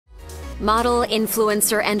Model,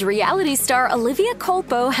 influencer, and reality star Olivia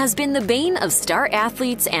Culpo has been the bane of star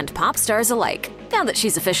athletes and pop stars alike. Now that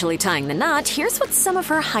she's officially tying the knot, here's what some of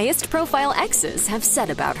her highest-profile exes have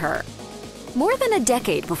said about her. More than a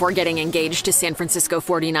decade before getting engaged to San Francisco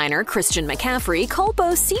 49er Christian McCaffrey,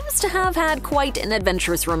 Culpo seems to have had quite an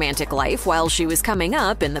adventurous romantic life while she was coming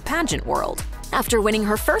up in the pageant world. After winning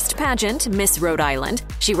her first pageant, Miss Rhode Island,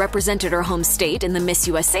 she represented her home state in the Miss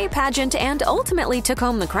USA pageant and ultimately took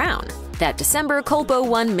home the crown. That December, Culpo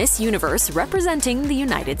won Miss Universe representing the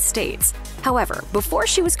United States. However, before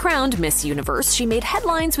she was crowned Miss Universe, she made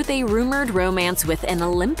headlines with a rumored romance with an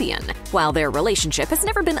Olympian. While their relationship has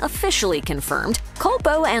never been officially confirmed,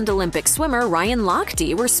 Culpo and Olympic swimmer Ryan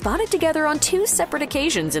Lochte were spotted together on 2 separate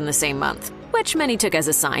occasions in the same month, which many took as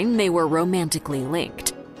a sign they were romantically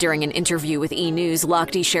linked. During an interview with E! News,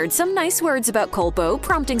 Lochte shared some nice words about Culpo,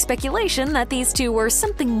 prompting speculation that these two were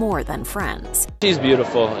something more than friends. She's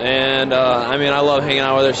beautiful, and I love hanging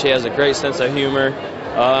out with her. She has a great sense of humor.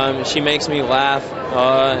 She makes me laugh,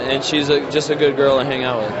 and she's just a good girl to hang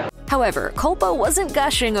out with. However, Culpo wasn't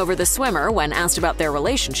gushing over the swimmer when asked about their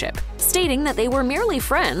relationship. Stating that they were merely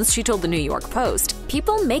friends, she told the New York Post,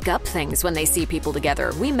 "People make up things when they see people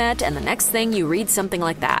together. We met, and the next thing you read something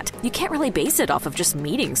like that. You can't really base it off of just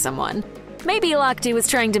meeting someone." Maybe Lochte was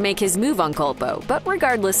trying to make his move on Culpo, but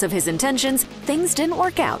regardless of his intentions, things didn't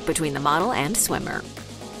work out between the model and swimmer.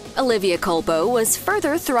 Olivia Culpo was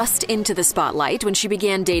further thrust into the spotlight when she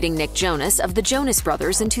began dating Nick Jonas of the Jonas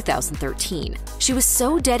Brothers in 2013. She was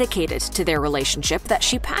so dedicated to their relationship that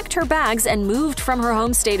she packed her bags and moved from her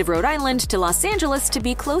home state of Rhode Island to Los Angeles to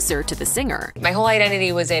be closer to the singer. My whole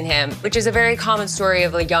identity was in him, which is a very common story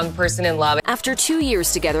of a young person in love. After 2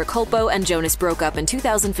 years together, Culpo and Jonas broke up in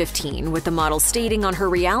 2015, with the model stating on her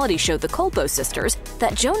reality show The Culpo Sisters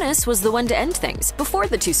that Jonas was the one to end things. Before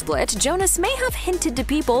the two split, Jonas may have hinted to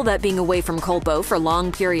people that being away from Culpo for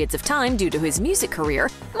long periods of time due to his music career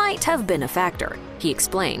might have been a factor. He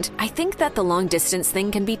explained, "I think that the long-distance thing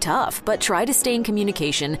can be tough, but try to stay in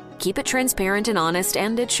communication, keep it transparent and honest,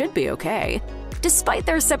 and it should be okay." Despite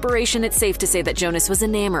their separation, it's safe to say that Jonas was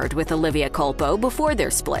enamored with Olivia Culpo before their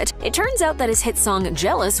split. It turns out that his hit song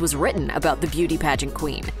Jealous was written about the beauty pageant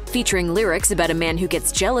queen. Featuring lyrics about a man who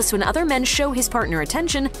gets jealous when other men show his partner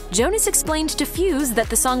attention, Jonas explained to Fuse that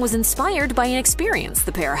the song was inspired by an experience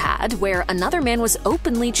the pair had where another man was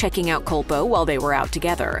openly checking out Culpo while they were out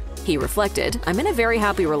together. He reflected, "I'm in a very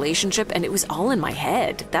happy relationship and it was all in my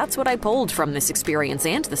head. That's what I pulled from this experience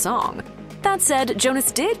and the song." That said,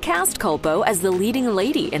 Jonas did cast Culpo as the leading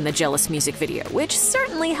lady in the Jealous music video, which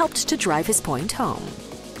certainly helped to drive his point home.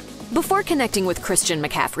 Before connecting with Christian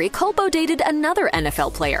McCaffrey, Culpo dated another NFL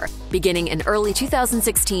player. Beginning in early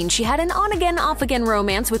 2016, she had an on-again, off-again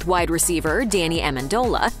romance with wide receiver Danny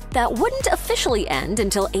Amendola that wouldn't officially end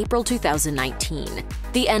until April 2019.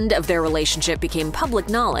 The end of their relationship became public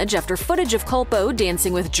knowledge after footage of Culpo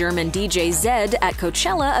dancing with German DJ Zed at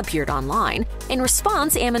Coachella appeared online. In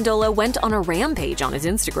response, Amendola went on a rampage on his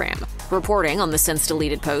Instagram. Reporting on the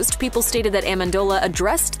since-deleted post, people stated that Amendola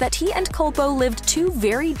addressed that he and Culpo lived 2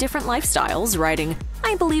 very different lifestyles, writing,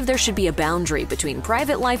 "I believe there should be a boundary between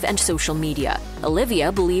private life and social media.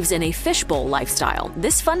 Olivia believes in a fishbowl lifestyle.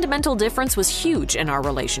 This fundamental difference was huge in our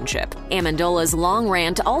relationship." Amendola's long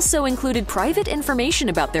rant also included private information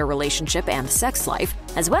about their relationship and sex life,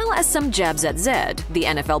 as well as some jabs at Zed, the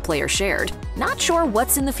NFL player shared. "Not sure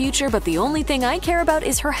what's in the future, but the only thing I care about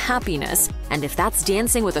is her happiness. And if that's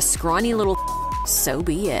dancing with a scrawny little so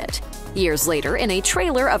be it." Years later, in a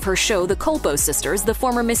trailer of her show The Culpo Sisters, the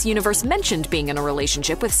former Miss Universe mentioned being in a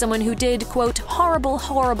relationship with someone who did, quote, horrible,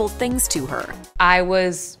 horrible things to her. I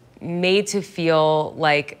was made to feel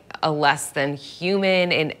like a less than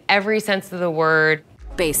human in every sense of the word.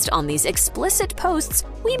 Based on these explicit posts,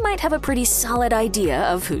 we might have a pretty solid idea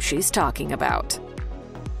of who she's talking about.